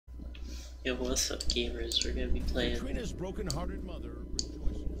Yo, what's up, gamers? We're gonna be playing Katrina's broken-hearted mother rejoices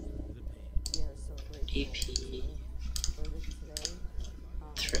through the pain. AP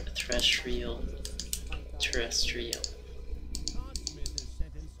Terrestrial. Terrestrial. Todd Smith is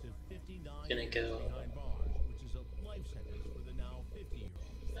sentenced to 59 Gonna years go. behind bars, which is a life sentence for the now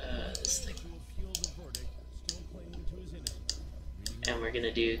 50-year-old. This thing. To appeal the verdict, still clinging to his innocence. And we're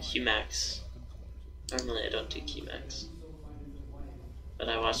gonna do Qmax. Normally I don't do Qmax. But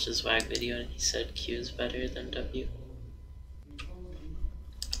I watched his WAG video and he said Q is better than W.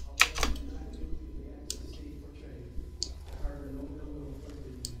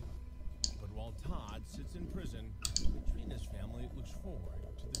 But while Todd sits in prison, Katrina's family looks forward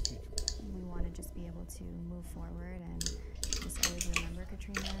to the future. We want to just be able to move forward and just always remember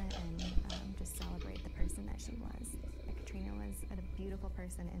Katrina and just celebrate the person that she was. Katrina was a beautiful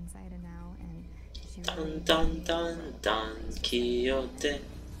person inside and out, and she really... Dun dun dun dun, Quixote.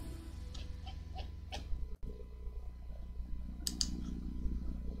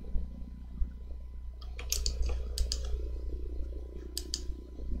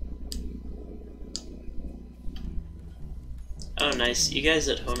 Oh nice, you guys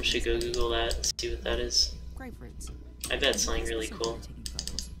at home should go Google that and see what that is. I bet it's something really cool.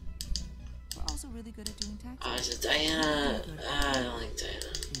 Is it Diana? I don't like Diana.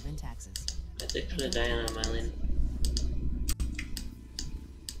 I did put a Diana on my lane.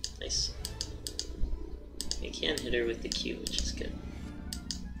 Nice. I can hit her with the Q, which is good.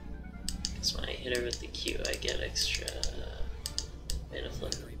 Because when I hit her with the Q, I get extra mana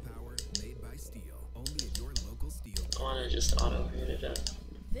flip. I want to just auto hurt it up.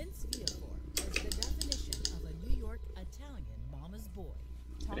 Vince Viafor is the definition of a New York Italian mama's boy.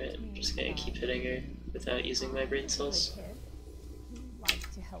 Alright, I'm just gonna keep hitting her without using my brain cells.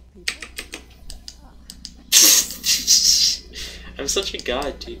 Like to help people. I'm such a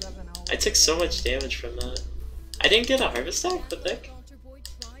god, dude. I took so much damage from that. I didn't get a harvest stack? What the heck?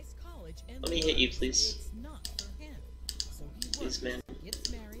 Let me hit you, please. Please, man.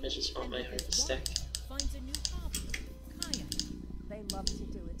 I just want my harvest stack. They love to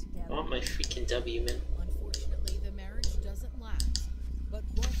do it together. I want my freaking W, man. Unfortunately, the marriage doesn't last. But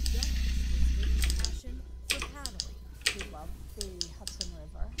what does is Vinny's passion for paddling. We love the Hudson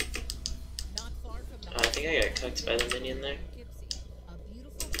River. Not far from the I think I got cooked by the minion there. Gypsy, a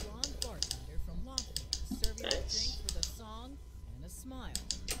beautiful blonde bartender from Lofton, serving a Nice. drink with a song and a smile.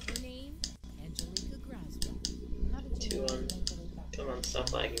 Her name, Angelica Graswell. How did you 2-1. Come on,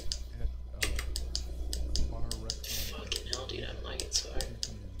 stop lagging. Fucking hell, dude, I'm lagging so hard.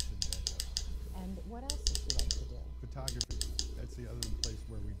 And what else did you like to do? Photography. That's the other place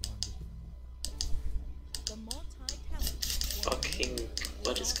where we bonded. The multi-talented Fucking,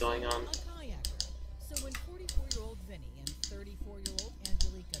 what is going on? a kayaker. So when 44-year-old Vinny and 34-year-old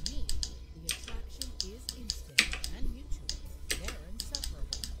Angelica meet, the attraction is instant and mutual. They're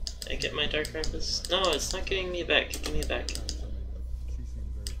inseparable. Did I get my dark rapist? No, it's not giving me back. Give me back. She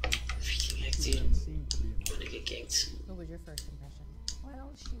seemed very Freaking heck, dude. She seemed to be I'm gonna get ganked. What was your first impression?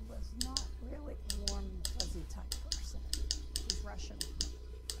 Well, she was not really a warm, fuzzy type person. She's Russian.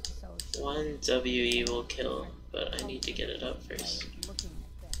 So she One WE will kill, but I need to get it up first. like looking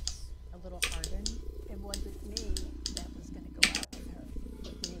at things a little hardened. It wasn't me that was going to go out with her.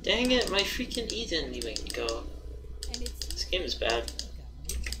 Looking at Dang it, my freaking E didn't even go. And it's This game is bad.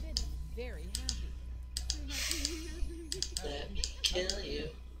 makes Vinny very happy. Let me kill you.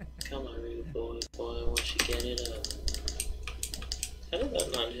 Come on, rude boy, won't you get it up? How did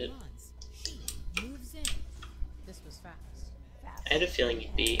that not hit? Runs. She moves in. This was fast. fast. I had a feeling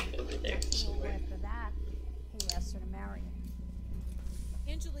he'd be over there Well, somewhere. after that, he asked her to marry him.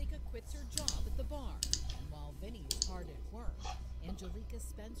 Angelica quits her job at the bar, and while Vinny is hard at work, Angelica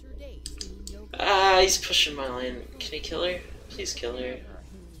spends her days doing yoga. Ah, he's pushing my lane. Can he kill her? Please kill her. He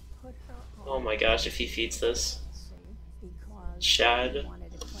put her on Oh my gosh, if he feeds this. because Shad. he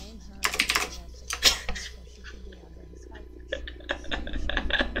wanted to claim her as a partner so she could be under his height.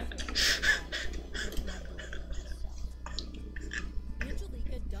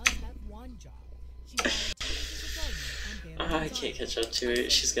 Angelica does have one job. She volunteers as a gardener on Ah, I can't catch up to her.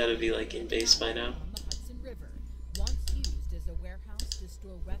 She's gotta be like in base by now. on the Hudson River, once used as a warehouse to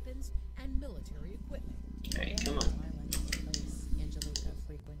store weapons and military equipment. Alright, come on. Angelica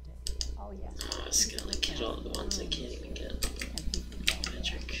frequented. Oh, yes. Oh, I was gonna like hit all the ones I can't even get. And people go there.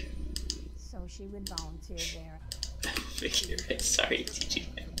 Magic. So she would volunteer there. Vicky, you're right. Sorry, TG.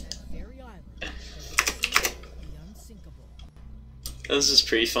 That very island, the unsinkable. That was just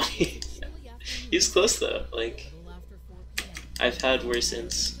pretty funny. Early afternoon, He was close though. Like, a little after 4 p.m., I've had worse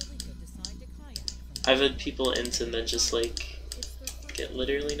ints. Angelica decided to kayak from I've had people int and then just like It's their first get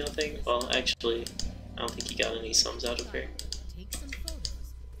literally nothing. Well, actually, I don't think he got any sums out of her. Take some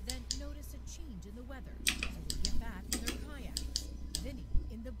photos, then notice a change in the weather. So they get back in their kayaks. Vinny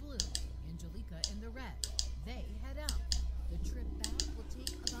in the blue, Angelica in the red. They head out. The trip back will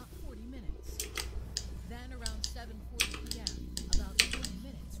take about 40 minutes. Then around 7:40 p.m., about 20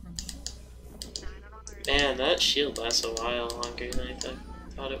 minutes from shore. Man, that shield lasts a while longer than I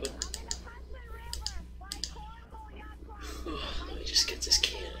thought it would. Let me just get this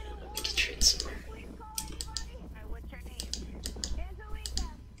cannon and then we can trade some more.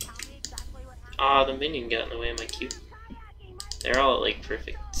 Ah, the minion got in the way of my Q. They're all at like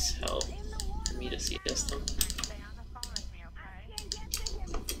perfect health for me to CS them.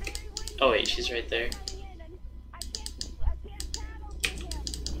 Oh wait, she's right there.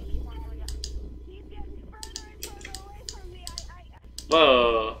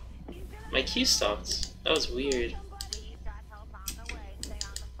 Whoa! My Q stopped. That was weird.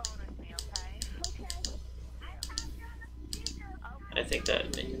 I think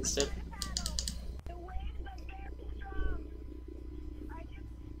that minion's dead.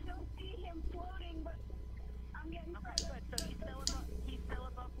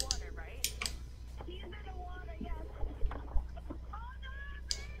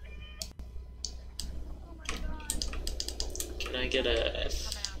 Can I get a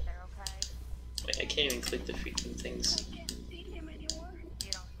F? Wait, I can't even click the freaking things.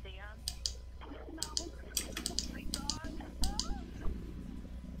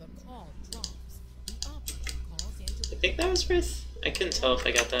 I think that was worth. I couldn't tell if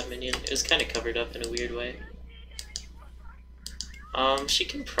I got that minion. It was kind of covered up in a weird way. She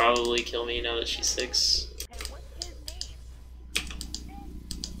can probably kill me now that she's 6.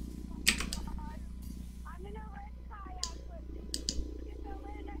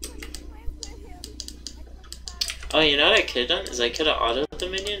 Oh, you know what I could have done? Is I could have autoed the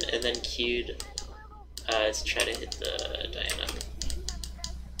minion and then queued to try to hit the Diana.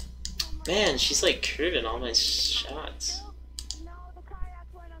 Man, she's like curving all my shots.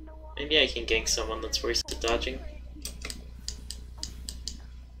 Maybe I can gank someone that's worse at dodging.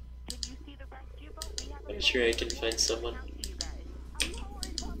 I'm sure I can find someone.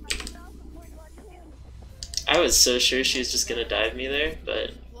 I was so sure she was just gonna dive me there,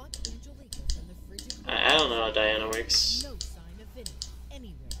 but I don't know how Diana works.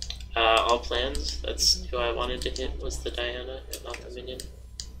 All plans, that's who I wanted to hit, was the Diana and not the minion.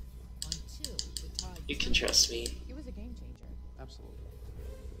 You can trust me. He was a game changer. Absolutely.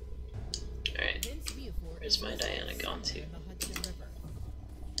 Alright, where's my Diana gone to?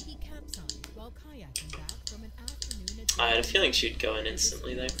 I had a feeling she'd go in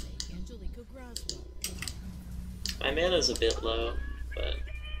instantly there. My mana's a bit low, but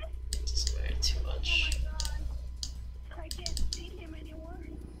it doesn't matter too much.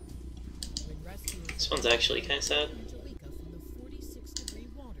 This one's actually kind of sad.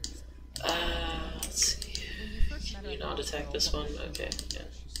 Let's see. Can you not attack this one? Okay, yeah.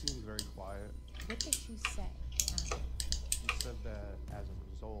 She seemed very quiet. What did she say? She said that as a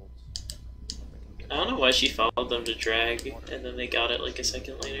result, I don't know why she followed them to drag, and then they got it like a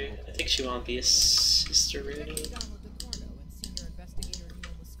second later. I think she wanted to be a sister Rooney.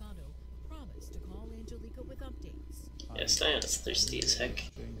 Yes, Diana's thirsty as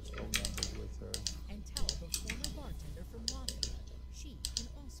heck.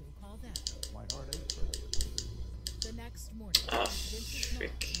 Ah,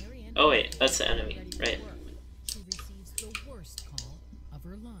 frick. Oh wait, that's the enemy, right? She receives the worst call of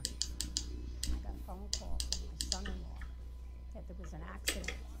her life. I got a phone call from my son-in-law that there was an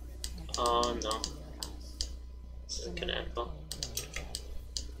accident. Oh no. At their house. This isn't gonna end well.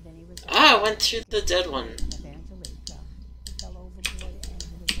 Then he was Ah, I went through the dead one. Angelica fell overboard and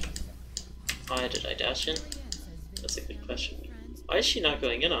he was arrested. Why did I dash in? That's a good question. Why is she not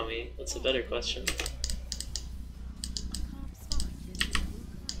going in on me? That's a better question.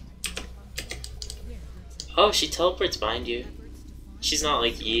 Oh, she teleports behind you. She's not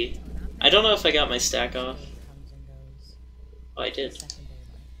like Yi. I don't know if I got my stack off. Oh, I did. It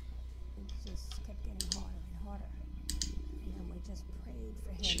just kept getting harder and harder. And then we just prayed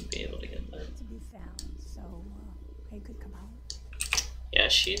for him Should be able to get that. to be found so he could come out. Yeah,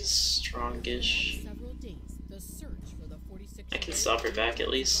 she's strongish. I can stop her back at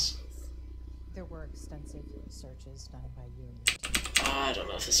least. There were extensive searches done by you and your team. I don't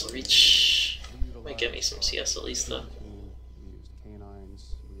know if this will reach. Might get me some CS at least though. we used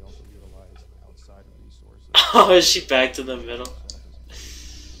canines. We also utilized outside resources. Oh, is she back to the middle?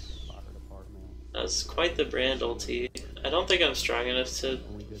 Fire department. That's quite the brand ulti. I don't think I'm strong enough to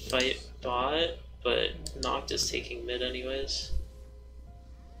fight bot, but Noct is taking mid anyways.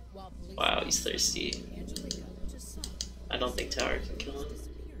 While police Wow, he's thirsty. Angelica to some I don't think Tower can kill him.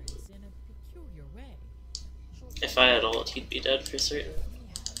 disappearance in a peculiar way. If I had ult, he'd be dead for certain.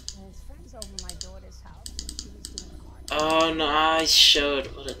 And his friends over my daughter's house. She was doing art. Oh no, I showed.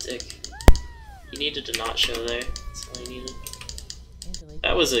 What a dick. He needed to not show there. That's all he needed. Angelica.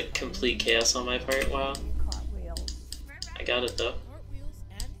 That was a complete chaos on my part. Wow. Cartwheels. I got it though. Cartwheels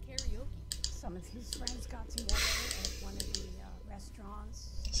and karaoke. Some of his friends got together at one of the restaurants.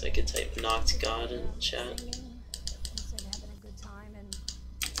 So I could type knocked God in chat. Singing. He said having a good time, and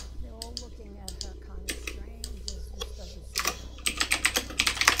they're all looking at her kind of strange. This doesn't seem.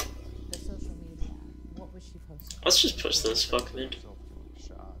 The social media. What was she posting? Let's just push this. Fuck mid. Myself doing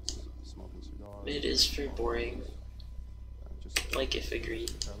shots, smoking cigars. Mid is for boring. Just Like if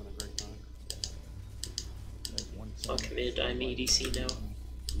agreed. having a great time. Fuck mid, I'm EDC now.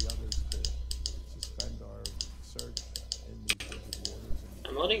 The others to suspend our search in these frigid waters and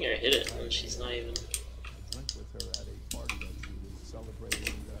I'm letting her hit it and she's not even. drink with her at a party that she was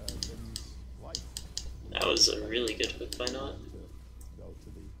celebrating Vinny's life. That was a really good hook by not. To go to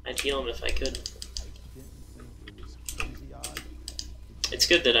the, I'd heal him if I could. I didn't think it was crazy odd. It's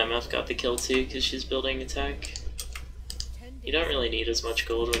good that MF got the kill too because she's building attack. 10 You don't really need as much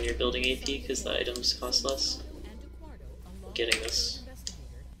gold when you're building AP because the items cost less. and Eduardo, along Getting with this. the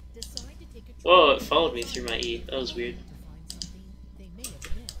investigator, decide to take a Whoa, it followed me through my E. That was weird. to find something they may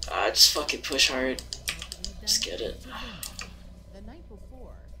have missed. Just fucking push hard. Just get it. The night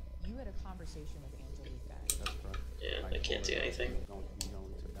before, you had a conversation with Angelica. That's correct. Yeah, I can't do anything. Don't be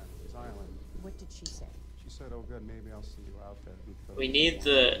going to Bentley's Island. What did she say? She said, "Oh, good. Maybe I'll see you out there." Because We need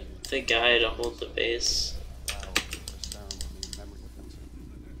the guy to hold the base. Wow, for ceremony, memory defensive.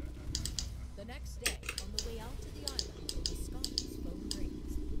 The next day, on the way out to the island, the Scotland's phone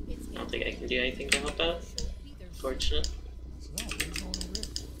rings. It's I don't think I can do anything to help out. Fortunate.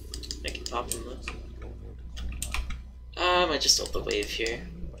 I can pop him though. I might just ult the wave here.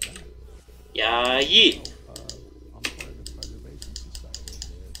 Yeah, yeet! I'm part of the preservation society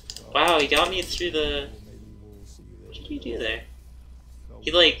there, so Wow, he got me through the. maybe we'll see you What there. did you do there? So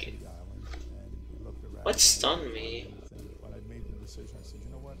He we like. went to the island and we looked around What stunned me? and everything, but I made the decision. I said, you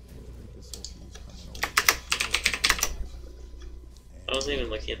know what? Angelica said she was coming over. I wasn't even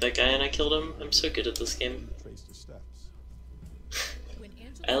looking at that guy and I killed him. I'm so good at this game. Traced her steps. When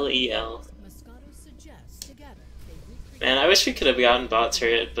LEL. Moscato suggests together they recreate Man, I wish we could have gotten bot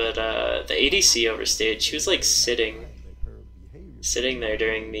turret, but the ADC overstayed. She was like sitting Like her behavior. sitting there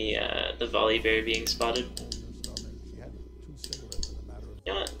during the volley bear being spotted. She had 2 cigarettes in a matter of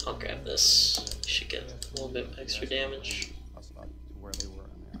You know what? I'll grab this. Should get a little bit extra damage. Us up to where they were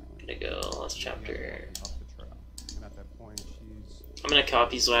on the island. Gonna go last chapter. Up the trail. And at that point, she's I'm gonna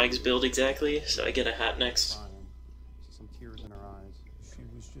copy Zwag's build exactly, so I get a hat next. crying. Some tears in her eyes. She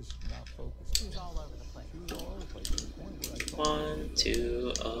was just not focused. She was all over the place. She was all over the place to the point where I thought 1,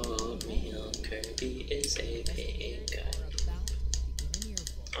 2, oatmeal. Kirby is a pain guy. are about to begin an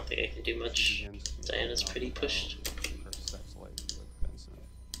earful. I don't think I can do much. begins to Diana's open up pretty about pushed. her sex life with Vincent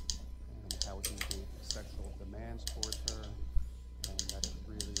and how he made sexual demands towards her and that it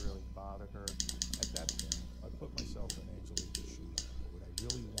really, really bothered her. at that point, I put myself in Angelica's shoes. Would I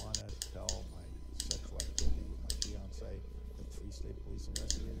really want to tell my sexual activity with my fiance to 3 state police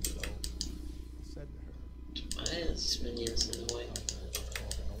investigators? So I said to her, Why is minions in the way? I was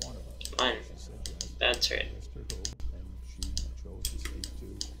talking to one of us. Fine. She said yes. That's right. I asked her who, and she chose to speak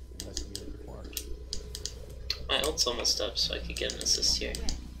to investigator Clark. My ult's almost up, so I could get an assist here. Away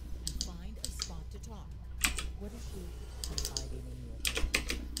and find a spot to talk. What is she confiding in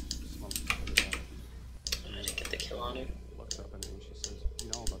you? Smokes cigarette, I didn't get the kill on her. looks up at me and she says, "You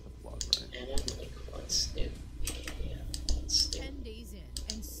know about the plug, right?" And I'm like, what's new? Yeah, what's new? 10 days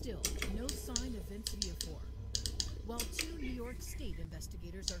in, and still no sign of Vince Viafor. While 2 New York State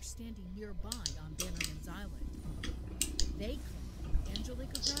investigators are standing nearby on Bannerman's Island, they claim Angelica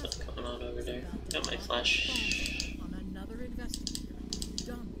What's Braswell going on over is there? about to Got my drop a flash. bomb on another investigator,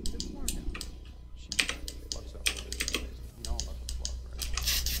 Donald DeQuarno. She looks up at me and says, "You know about the plug,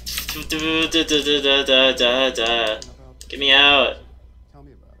 right?" About Get me out. Tell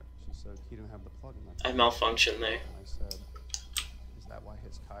me about it. She said he didn't have the plug in that. I malfunctioned there. And I said, "Is that why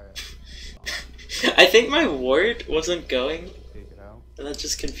his kayak stopped? I think my ward wasn't going, Take it out?" and that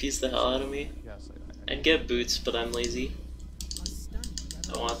just confused the hell out of me. Yes, I'd get boots, but I'm lazy. A stunning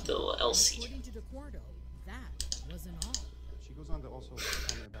I want the LC. According to DeQuarno, that wasn't all. She goes on to also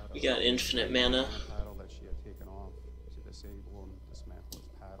tell me about We got infinite mana. a paddle that she had taken off to disable and dismantle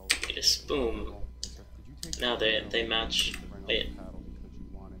his paddle. Just boom. I said, "Did you take Now the they paddle match. to bring up Wait. the paddle because you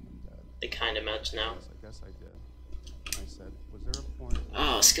wanted him dead?" They kind of match now. Yes, I guess I did. And I said, "Was there a point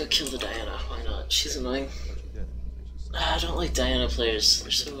Oh, let's go kill the Diana. Why not? She's annoying. But she did. And she said, I don't like Diana players.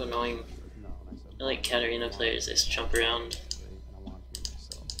 They're so annoying. no. And I said, I like Katarina players. They just jump around. and I want to be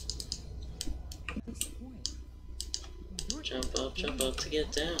myself. At this point, you're Jump up to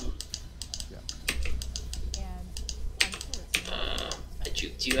get down. Yeah. and I'm sure it's not I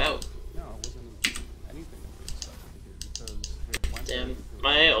juked you out. No, it wasn't anything that we expected to do because we had Wednesday Damn. to do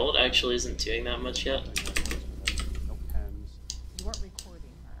My ult actually isn't doing that much yet. no pens. you weren't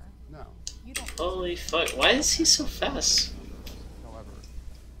recording her. No. You don't Holy fuck. Why is he so fast? However,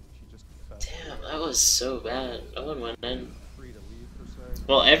 she just confessed. Damn, that was so bad. No one went in. Free to leave per se.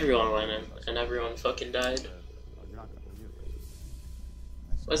 Well, everyone went in, and everyone fucking died. Said, "Oh, you're not gonna believe it."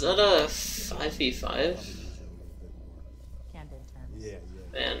 Was that a 5v5? candid terms. Yeah,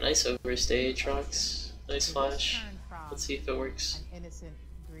 yeah. Man, nice overstay, Trox. Nice So flash. this turned from Let's see if it works. an innocent,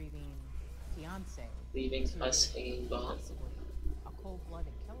 grieving fiance Leaving to us hanging bot. possibly a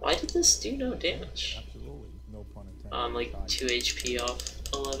cold-blooded killer. Why did this do no damage? Absolutely. No pun intended. I'm like 2 HP off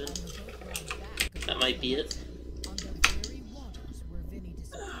 11. That might be it. On the very waters where Vinny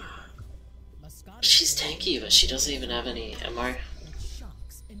disappeared. Moscato She's said tanky, but she doesn't even have any MR. that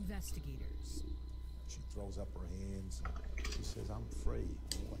shocks investigators. She throws up her hands and she says, I'm free.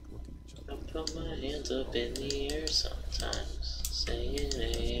 We're like looking at each I other. put my hands up in the air sometimes, saying,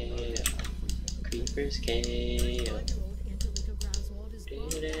 hey, creepers came. 5-year-old Angelica Graswald is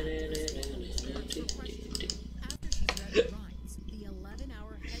brought back for questioning. After she's read the rhymes, the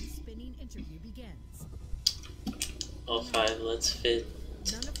 11-hour head-spinning interview begins. All 5, let's fit.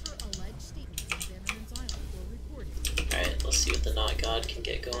 None of her alleged statements on Bannerman's Island were recorded Alright, let's see what the Not God can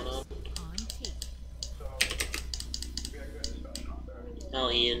get going on. on tape.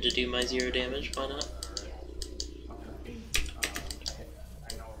 I'll Ian to do my 0 damage, why not?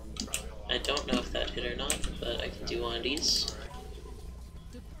 I don't know if that hit or not, but I can do one of these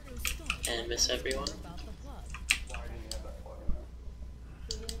Ducardo stalked and miss everyone. about the plug.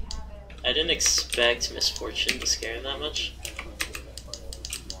 I didn't expect Misfortune to scare him that much.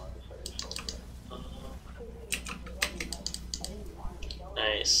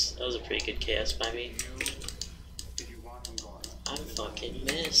 Nice. That was a pretty good chaos by me. I'm fucking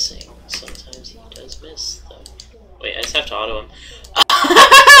missing. Sometimes he does miss, though. Wait, I just have to auto him. Ducardo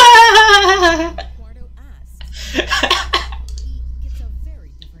asks, he gets a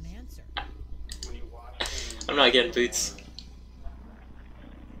very different answer. I'm not getting boots.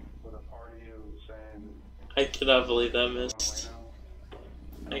 I cannot believe that missed.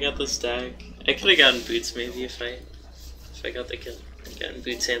 I got the stack. I could have gotten boots maybe if I got the kill. Gotten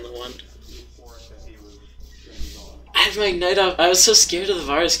boots and the wand. I had my knight up. I was so scared of the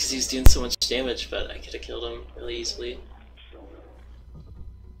Varus because he was doing so much damage, but I could have killed him really easily.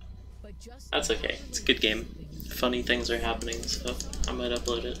 But just That's okay. It's a good game. Funny things are happening, so I might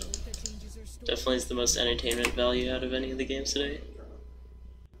upload it. Angelica changes her story. Definitely is the most entertainment value out of any of the games today.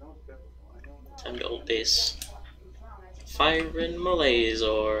 Time to ult base. Firing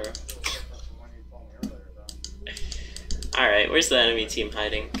Malazor. Alright, where's the enemy team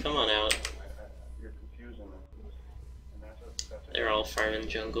hiding? Come on out. They're all farming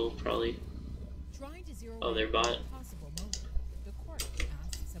jungle, probably. Trying to zero Oh, in they're on bot. a possible motive, Ducardo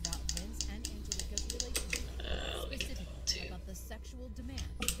asks about Vince and Angelica's relationship, Let me get specifically to about the sexual demands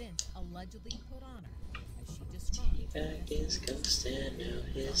Vince allegedly put on her, as she described. back his ghost and now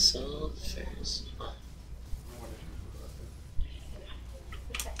his soul first. Huh.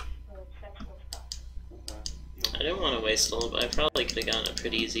 I didn't want to waste all, but I probably could have gotten a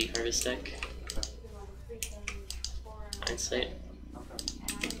pretty easy harvest deck. Hindsight.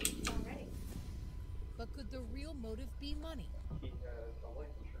 But could the real motive be money?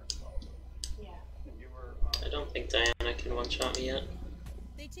 I don't think Diana can one-shot me yet.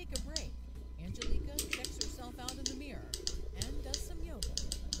 They take a break. Angelica checks herself out in the mirror and does some yoga.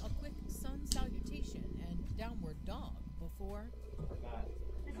 A quick sun salutation and downward dog before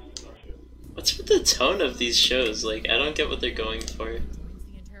What's with the tone of these shows? Like, I don't get what they're going for. joins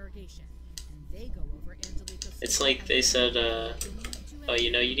the interrogation, and they go over Angelica's It's like they said, oh,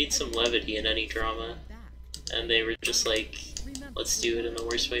 you know, you need some levity in any drama. And they were just like, let's do it in the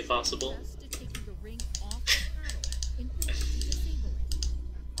worst way possible.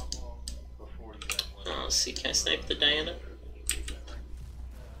 Oh, see, can I snipe the Diana?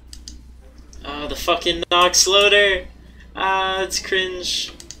 Oh, the fucking Nox loader! Ah, that's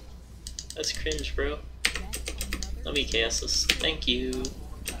cringe. That's cringe, bro. Let me chaos this. Thank you.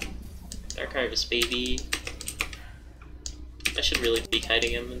 Dark Harvest, baby. I should really be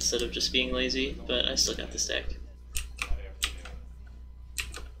kiting him instead of just being lazy, but I still got the stack.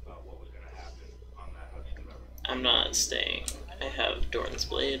 I'm not staying. I have Dorn's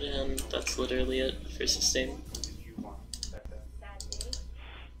Blade, and that's literally it for sustain.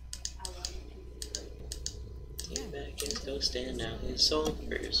 Came back his ghost and now his soul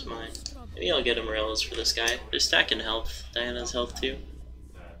is mine. Maybe I'll get Amarellas for this guy. They're stacking health. Diana's health too.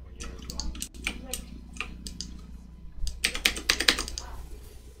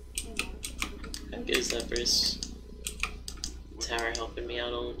 How good is that burst? Tower helping me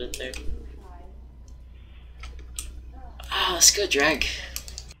out a little bit there. Ah, let's go drag.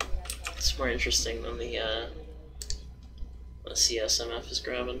 It's more interesting than the CSMF is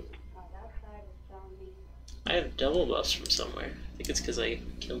grabbing. I have double buffs from somewhere. I think it's because I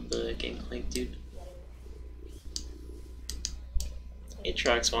killed the Gangplank dude.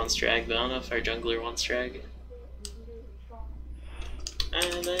 Aatrox wants drag, but I don't know if our jungler wants drag. I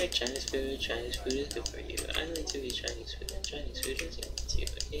like Chinese food is good for you. I like to eat Chinese food is good too.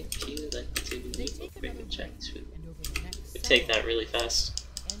 If you like to eat freaking Chinese food. We take that really fast.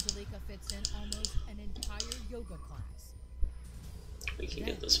 Angelica fits in almost an entire yoga class. We can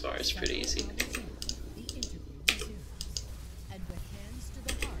get this far, it's pretty easy. The interview resumes. And with hands to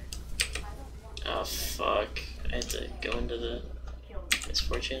the heart, Oh fuck, I had to go into the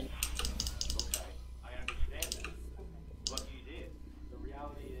misfortune.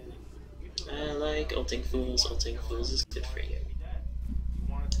 I like ulting fools is good for you.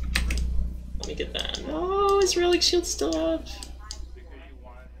 Let me get that. No, his relic shield's still up.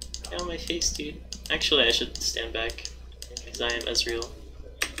 Get on my face, dude. Actually, I should stand back, because I am Ezreal.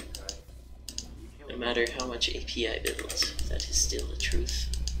 No matter how much AP I build, that is still the truth.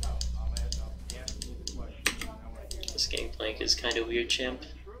 This Gangplank is kind of weird, champ.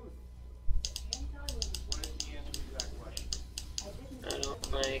 I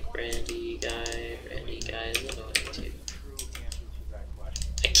don't like Brandy guy. Brandy guy is annoying too.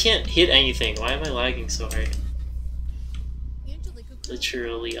 I can't hit anything. Why am I lagging so hard?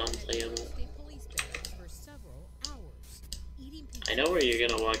 Literally unplayable. I know where you're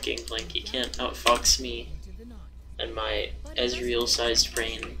gonna walk, Gangplank. You can't outfox me and my Ezreal-sized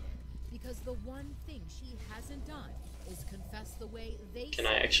brain. because the one thing she hasn't done is confess the way they Can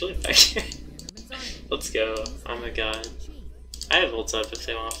I actually back here? Let's go. I'm a god. I have ults up if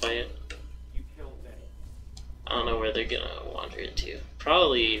they want to fight. I don't know where they're gonna wander into.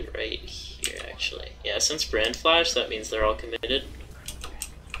 Probably right here, actually. Yeah, since Brand Flash, that means they're all committed.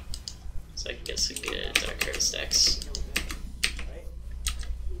 So I can get some good Dark Heart stacks.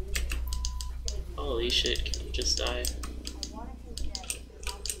 Holy shit, can you just die?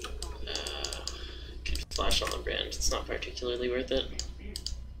 Could flash on the Brand, it's not particularly worth it.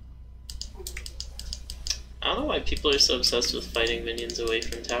 I don't know why people are so obsessed with fighting minions away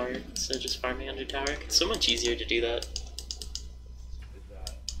from tower instead of just farming under tower. It's so much easier to do that.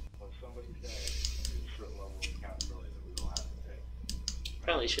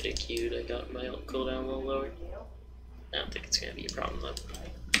 Probably should have queued, I got my ult cooldown a little lower. I don't think it's gonna be a problem though.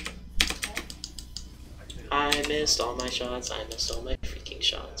 I missed all my shots, I missed all my freaking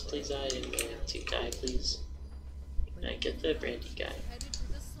shots. Please, I didn't get to die, please. Can I get the Brandy guy?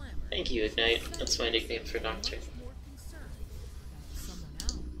 Thank you, Ignite. That's my nickname for Nocturne.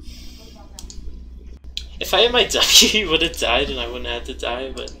 If I had my W, he would have died and I wouldn't have to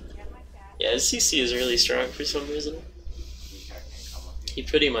die, but yeah, his CC is really strong for some reason. He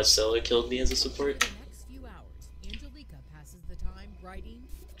pretty much solo killed me as a support. The next few hours, Angelica passes the time writing,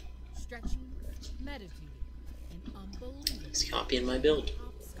 stretching, meditating, and unbelievable. He's copying my build.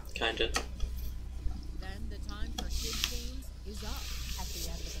 Kinda. Then the time for kids games is up. At the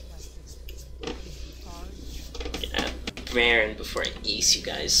end of the question, is the card Yeah, Baron before I ace you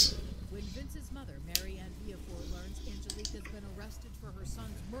guys. When Vince's mother, Mary Ann Viafor, learns Angelica's been arrested for her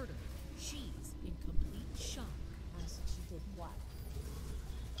son's murder, she's in complete shock. Asked she did what?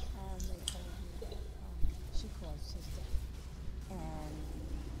 And they told me that she caused his death.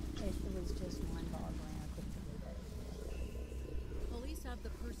 And it was just mind-boggling. I couldn't believe it. Police have the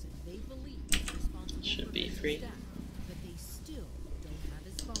person they believe is responsible Should for be Vince's free. death, but they still don't have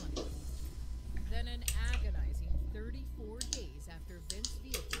his body. Then an agonizing 34 days after Vince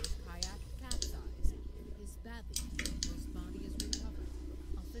Viafor's kayak capsized, his badly injured first body is recovered.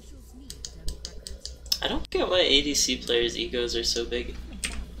 Officials need dental records. I don't get why ADC players' egos are so big.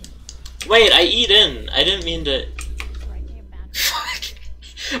 Wait, I eat in! I didn't mean to... Right near Mount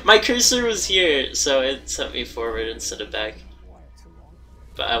Fuck! My cursor was here, so it sent me forward instead of back. water too long.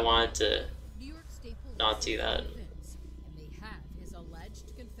 But I wanted to... New York State Police Not do that. arrested Vince, and they have his alleged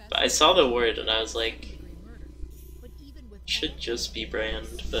confession But I saw the word and I was like, degree murder. But even with should all just be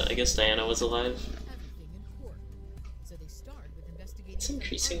Brand, but I guess Diana was alive. everything in court. So they started with investigating It's some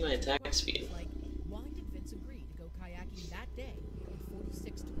increasing my unrelated attack questions speed. Like, why did Vince agree to go kayaking that day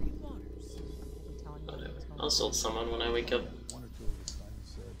almost ult someone when I wake up. One or two of his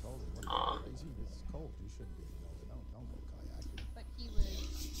friends told him, "What are you crazy? It's cold. You shouldn't be. Don't go kayaking." But he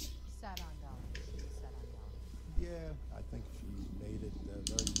was set on going. She was set on going. Yeah, I think she made it very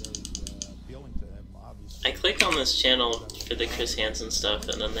appealing to him. Obviously. I click on this channel for the Chris Hansen stuff,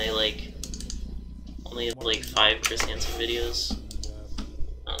 and then they like only have like 5 Chris Hansen videos.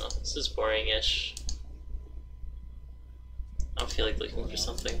 I don't know. This is boring-ish. I don't feel like looking for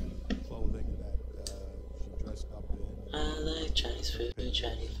something. Clothing that she dressed up in. I like Chinese food.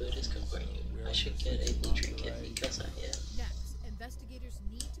 Chinese food is good for you. I should get a blue trinket because I am Next, investigators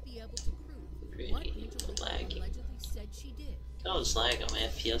need to be able to prove pretty what Angelika laggy. allegedly said she did. I always lag on my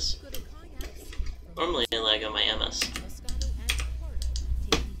FPS. Go to kayaks. Normally I lag on my MS. Moscato and Ricardo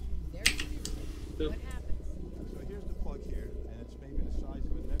take you through their experience. Boop. What happened? So here's the plug here, and it's maybe the size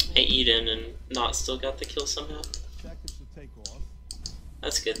of a nickel. I eat in and not still got the kill somehow. Seconds to take off.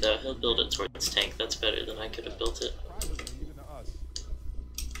 That's good though. He'll build it towards tank. That's better than I could have built it. Privately, even to us,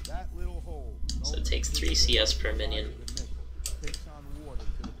 that little hole. So it takes 3 CS per minion. Takes on water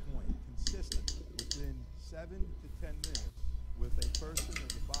to the point, consistent within 7 to 10 minutes, with a person of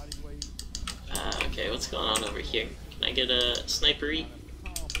the body weight. Okay, what's going on over here? Can I get a snipery?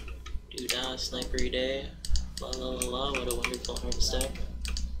 Dude, snipery day. La la la la, what a wonderful harvest stack.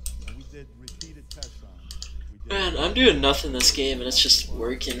 And we did repeated tests on it. We did Man, I'm doing nothing this game and it's just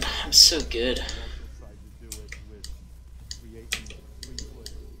working. I'm so good. also tried to do it with creating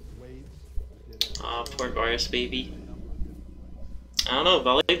 3-foot waves. We did it Aw, poor Varus baby. I don't know,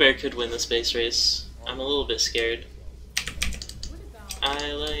 Volibear could win this base race. I'm a little bit scared.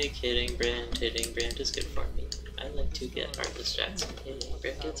 I like hitting Brand is good for me. I like to get harvest stacks, and hitting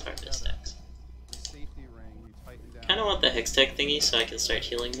Brand gets harvest stacks. The safety ring, we tightened down. Kinda want the Hextech thingy so I can start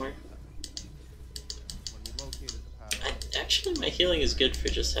healing more. When we located the pattern, Actually, my healing is good for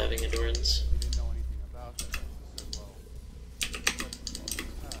just having Adorns. we didn't know anything about that. We said, well, let's follow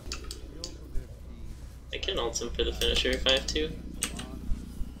the path. We also did the I can ult him for the finisher if I have to. salon,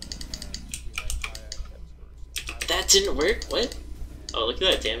 and we had kayak experts. That didn't work? What? Oh, look at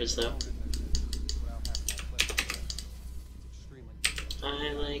that damage though. Without having that clip, it's extremely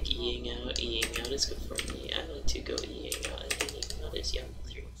I like eating out is good for me. I like to go eating out and eating out is yum.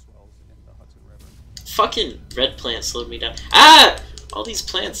 swells in the Hudson River. Fucking red plant slowed me down. Ah! All these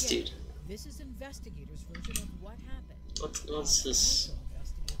plants, dude. This is investigators' version of what happened. What's this? Also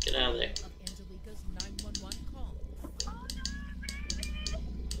investigators Get out of there. of Angelika's 911 call.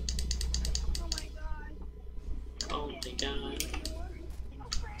 Oh my god.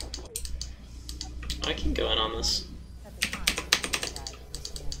 I can go in on this. At the time, that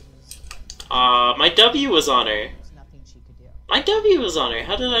this man was, My W was on her. there was nothing she could do. My W was on her.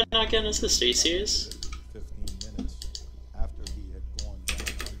 How did I not get an assist? Are you serious? 15 minutes after he had gone down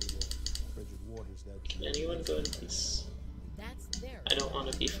under the frigid waters that Can anyone go in, please? That's their I don't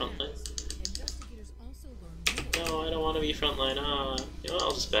want to be frontline. investigators also learned more. No, I don't want to be frontline. You know what?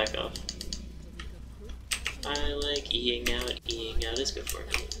 I'll just back off. I like eating out is good for me.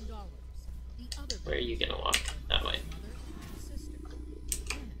 The other Where are you gonna walk? That way. mother and sister.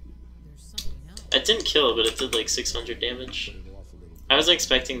 And there's something else. It didn't kill, but it did like 600 damage. put it off a little. I wasn't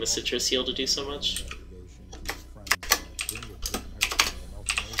expecting the citrus heal to do so much.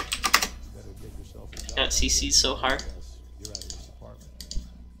 Got CC'd so hard.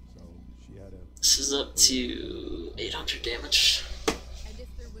 This is up to 800 damage. And if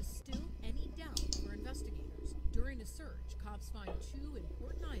there was still any doubt for investigators, during a search, cops find 2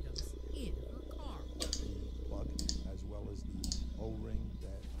 important items in her car. Plug, as well as the O-ring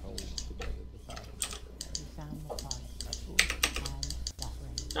that holds together the pattern. We found the plug Absolutely. and that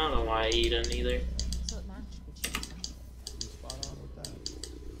ring. I don't know why I eat in either. So it matched what she was saying. He's spot on with that.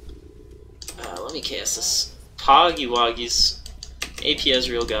 Let me cast this. Poggy Woggies. AP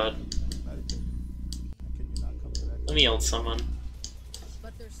Ezreal God. Meditate. Can you not come to that? Let me ult someone.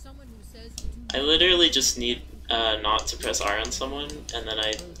 But there's someone who says I literally just need not to press R on someone, and then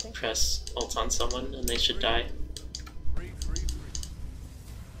I press ult on someone, and they should die.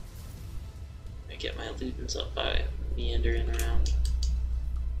 I get my lootins up by meandering around.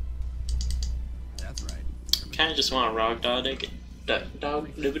 That's right. Kinda just want a rog dog.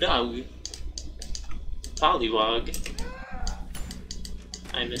 Pollywog.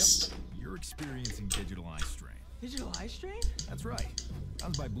 I missed. You're experiencing digital eye strain. Digital eye strain? That's right.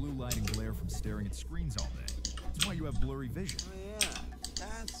 Caused by blue light and glare from staring at screens all day. That's why you have blurry vision, Oh yeah,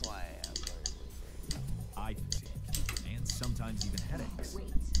 that's why I have blurry eye fatigue, and sometimes even headaches.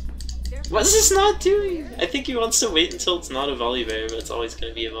 What is this not doing? I think he wants to wait until it's not a Volibear, but it's always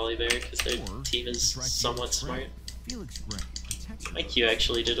going to be a Volibear because their Or team is try somewhat Felix smart. Gray. Felix Gray protects you My Q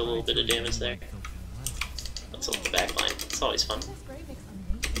actually did a little bit of damage there. tilt the back line. It's always fun. Felix Gray makes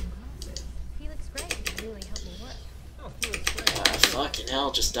amazing glasses. Felix Gray really helped me work. Oh, Felix Gray. Fucking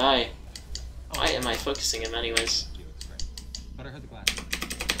hell, just die. Why am I focusing him anyways? Felix Gray. But I heard the glasses.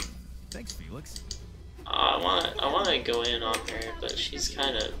 Thanks, Felix. I wanna go in on her, but she's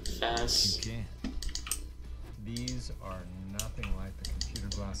kind of fast. You can. These are nothing like the computer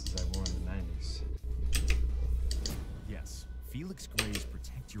glasses I wore in the 90s. Yes, Felix Gray's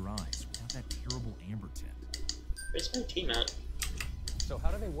protect your eyes without that terrible amber tint. Where's my team at? So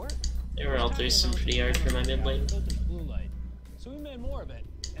how do they work? They were all through some pretty hard for my mid lane. Built this blue light. So we made more of it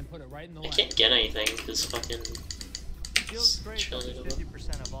and put it right in the I lane. can't get anything because fucking. Felix Gray Trillion covers of them.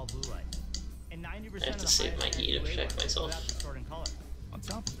 50% of all blue light, and 90% I have of to the save my highest heat to UA protect work myself. without distorting color. On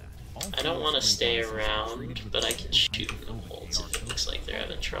top of that, all I don't want to Felix stay Gray glasses are around, treated with but I a can shoot in the hydrophobic holes if it AR looks like they're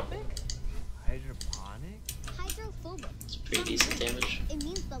having trouble. Hydroponic? Hydrophobic. It's pretty decent damage. It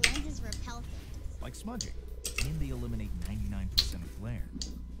means the lenses repel things. like smudging, and they eliminate 99% of glare.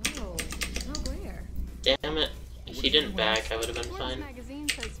 Oh, no glare. Damn it. If he didn't back, I would have been Forbes fine. magazine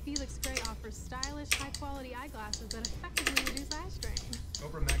says Felix Gray offers stylish, high-quality eyeglasses that effectively reduce eye strain.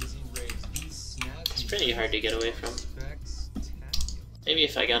 Oprah magazine rates these snazzy. It's pretty hard to get away from. Spectacular. Maybe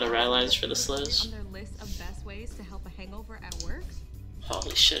if I got a Rylai's for the slows. On their list of best ways to help a hangover at work.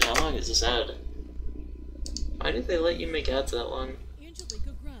 Holy shit, how long is this ad? Why did they let you make ads that long? Angelica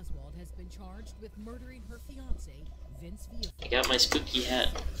Graswald has been charged with murdering her fiance, Vince Villaflor. I got my spooky hat.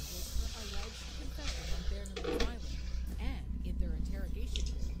 And in their interrogation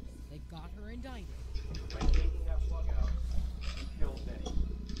room, they got her indicted. By taking that plug out, you killed Benny.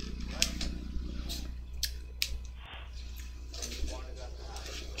 Right? And you wanted that to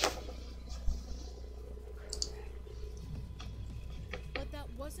happen. But that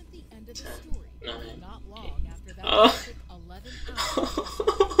wasn't the end of the story. No. Not long after that Oh. took 11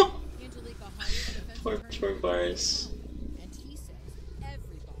 hours. Angelica hired a defense Poor attorney, bars. and he says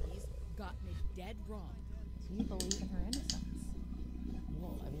everybody's gotten it dead wrong. Do you believe in her innocence?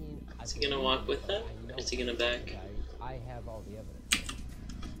 Well, I mean, Is he gonna walk with them? Or is he gonna back? I have all the evidence.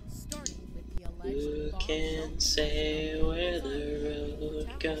 Starting with the alleged Who bomb can shelter say in where Arizona, the road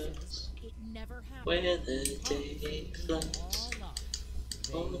Tower goes? says it never happened. Where the day All flows? up.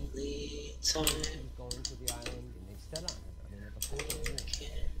 Only time She was going to the island and they set on her. I mean, at the full can with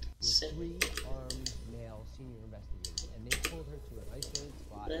say. 3 armed male senior investigators, and they pulled her to an isolated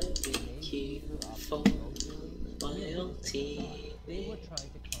spot. Let They me made keep her up for emotionally. my They own were team.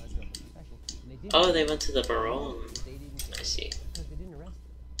 trying to conjure up a confession. And they didn't. Oh, they went to the barrel. They didn't get I it see. because they didn't arrest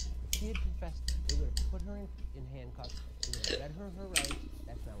her. If she had confessed, they would have put her in handcuffs. They would have read her rights.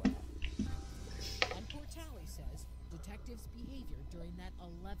 That's not what happened. And Portali says detectives' behavior during that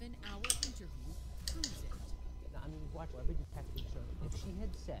 11-hour interview proves it. Now, I mean, watch every detective show. If she had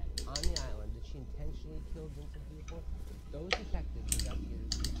said on the island that she intentionally killed Vincent Villaflor, those detectives,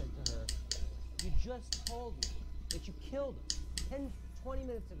 investigators, would have said to her, "You just told me that you killed him 20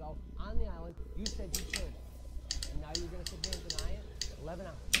 minutes ago on the island. You said you killed him, and now you're going to sit here and deny it? 11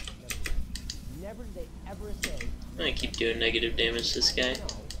 hours. Never did they ever say." I'm gonna keep doing negative damage to this guy. No,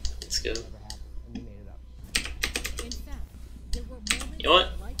 Let's go. never happened, and they made it up. In fact, there were moments You know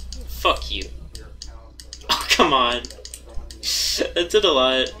what? like this. Fuck you. Oh, come on. That did a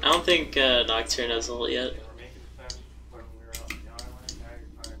lot. I don't think Nocturne has ult yet.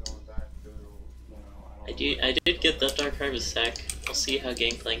 I did get that Dark Harvest stack. We'll see how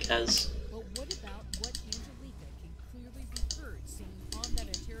Gangplank has. But what about what Angelica can clearly be heard saying on that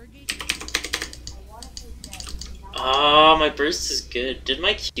interrogation? Oh, my burst is good. Did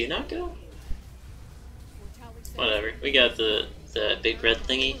my Q not go? Portali says Whatever. We got the big red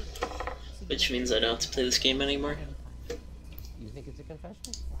thingy, which means I don't have to play this game anymore. You think it's a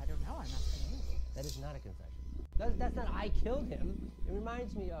confession? I don't know. I'm asking you. That is not a confession. That's not I killed him. It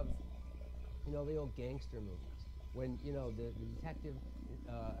reminds me of, you know, the old gangster movies. When, you know, the detective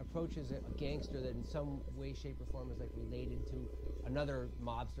approaches a gangster that in some way, shape, or form is like related to another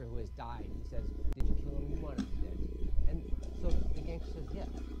mobster who has died. He says, "Did you kill him? You want him dead." And so the gangster says, "Yeah."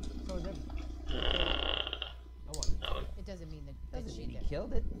 So then, I want him. That one. It doesn't mean that Doesn't she mean he did.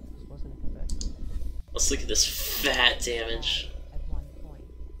 killed it. This wasn't a confession. Let's look at this fat damage. At one point,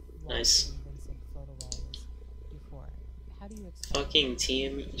 Nice. watching Vincent float away before. How do you expect? Fucking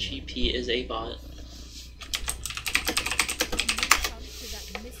Team GP is a bot. And when it comes to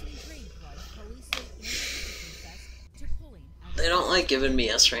that missing drain plug, police say Angelica confessed to pulling out They don't like giving me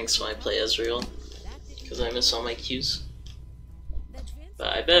S ranks when I play Ezreal, because I miss all my Qs. But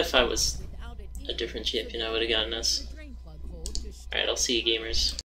I bet if I was a different champion, I would have gotten S. Alright, I'll see you gamers.